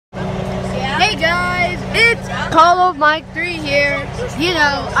It's Call of Mike 3 here. You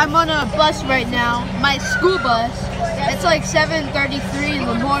know, I'm on a bus right now, my school bus. It's like 7:33 in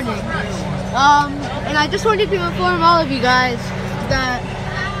the morning. And I just wanted to inform all of you guys that,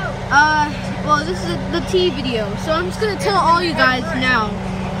 well, this is the tea video. So I'm just gonna tell all you guys now,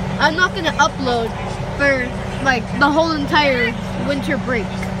 I'm not gonna upload for like the whole entire winter break.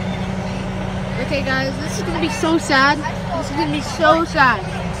 Okay guys, this is gonna be so sad. This is gonna be so sad.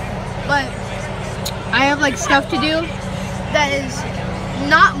 But I have like stuff to do that is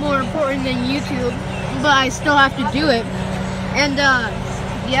not more important than YouTube, but I still have to do it. And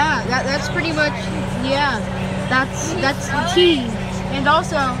yeah, that's pretty much, yeah, that's the tea. And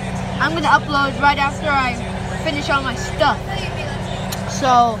also, I'm gonna upload right after I finish all my stuff,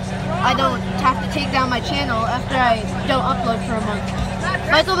 so I don't have to take down my channel after I don't upload for a month.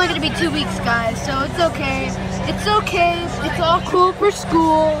 But it's only gonna be 2 weeks, guys, so it's okay. It's okay. It's all cool for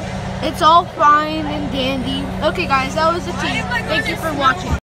school. It's all fine and dandy. Okay, guys, that was the tea. Thank you for watching.